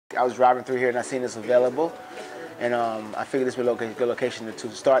I was driving through here and I seen this available, and I figured this would be a good location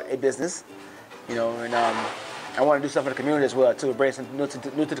to start a business, you know, and I want to do something for the community as well too, bring something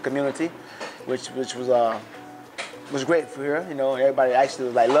new to the community, which was great for here, you know, and everybody actually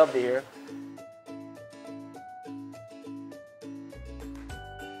like loved it here.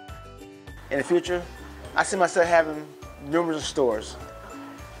 In the future, I see myself having numerous stores.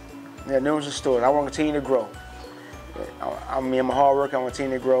 Yeah, numerous stores. I want to continue to grow. I mean, I'm a hard worker. I want to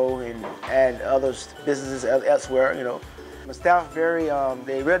continue to grow and add other businesses elsewhere, you know. My staff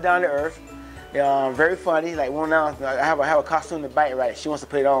they real down to earth. They're very funny. Like one now, I have a costume to bite right. She wants to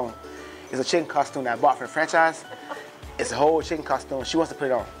put it on. It's a chicken costume that I bought for the franchise. It's a whole chicken costume. She wants to put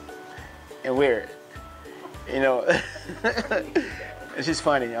it on and wear it, you know. And she's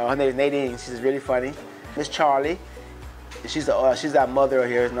funny. Her name is Nadine. She's really funny. Miss Charlie. She's our mother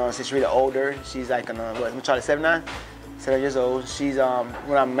here. You know, she's really older. She's like, what, Charlie, 7 years old. She's one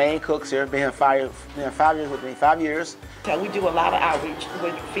of our main cooks here. Been here 5 years with me, 5 years. So we do a lot of outreach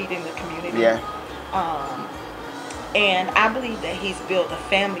with feeding the community. Yeah. And I believe that he's built a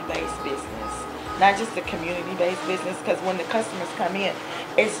family-based business, not just a community-based business, because when the customers come in,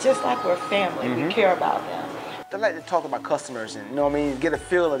 it's just like we're family. Mm-hmm. We care about them. I like to talk about customers and, you know what I mean, get a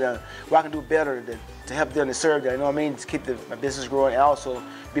feel of them, what I can do better to help them to serve them, you know what I mean, to keep my business growing and also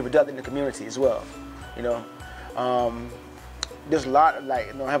be productive in the community as well, you know. There's a lot of, like,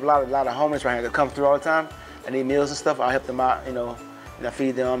 you know, I have a lot of homeless right here that come through all the time. I need meals and stuff. I'll help them out, you know, and I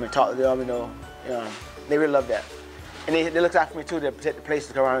feed them and talk to them, you know. They really love that. And they look out for me too. They protect the place,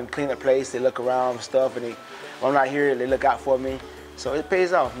 to come around and clean the place. They look around and stuff, and when I'm not here, they look out for me. So it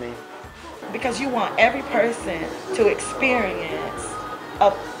pays off me. Because you want every person to experience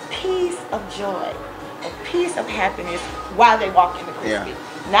a piece of joy, a piece of happiness while they walk in the Krispy.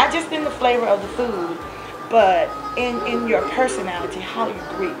 Yeah. Not just in the flavor of the food, but in your personality, how you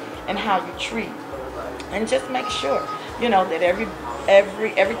greet and how you treat. And just make sure, you know, that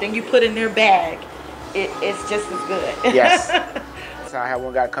everything you put in their bag, it's just as good. Yes. So I have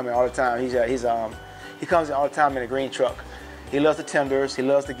one guy come in all the time. He comes in all the time in a green truck. He loves the tenders, he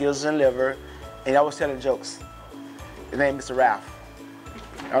loves the gizzards and liver, and he always telling jokes. His name is Mr. Ralph.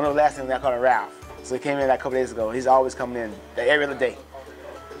 I don't know the last name, I call him Ralph. So he came in like a couple days ago. He's always coming in every other day.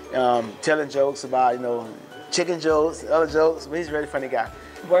 Telling jokes about, you know, chicken jokes, other jokes, but he's a really funny guy.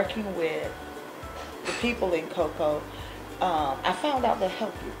 Working with the people in Cocoa, I found out they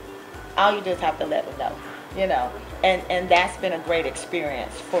help you. All you do is have to let them know, you know, and that's been a great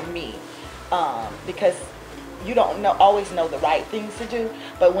experience for me, because you don't always know the right things to do,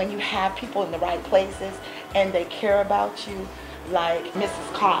 but when you have people in the right places and they care about you, like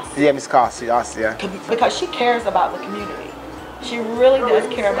Mrs. Cost. Yeah, Miss Cost, yeah. Because she cares about the community. She really does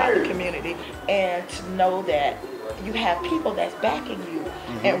care about the community, and to know that you have people that's backing you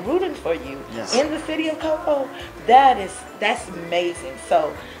mm-hmm. and rooting for you yes. in the city of Cocoa, that's amazing.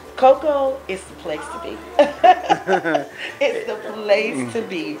 So Cocoa is the place to be. It's the place to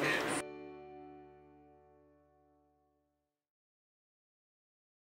be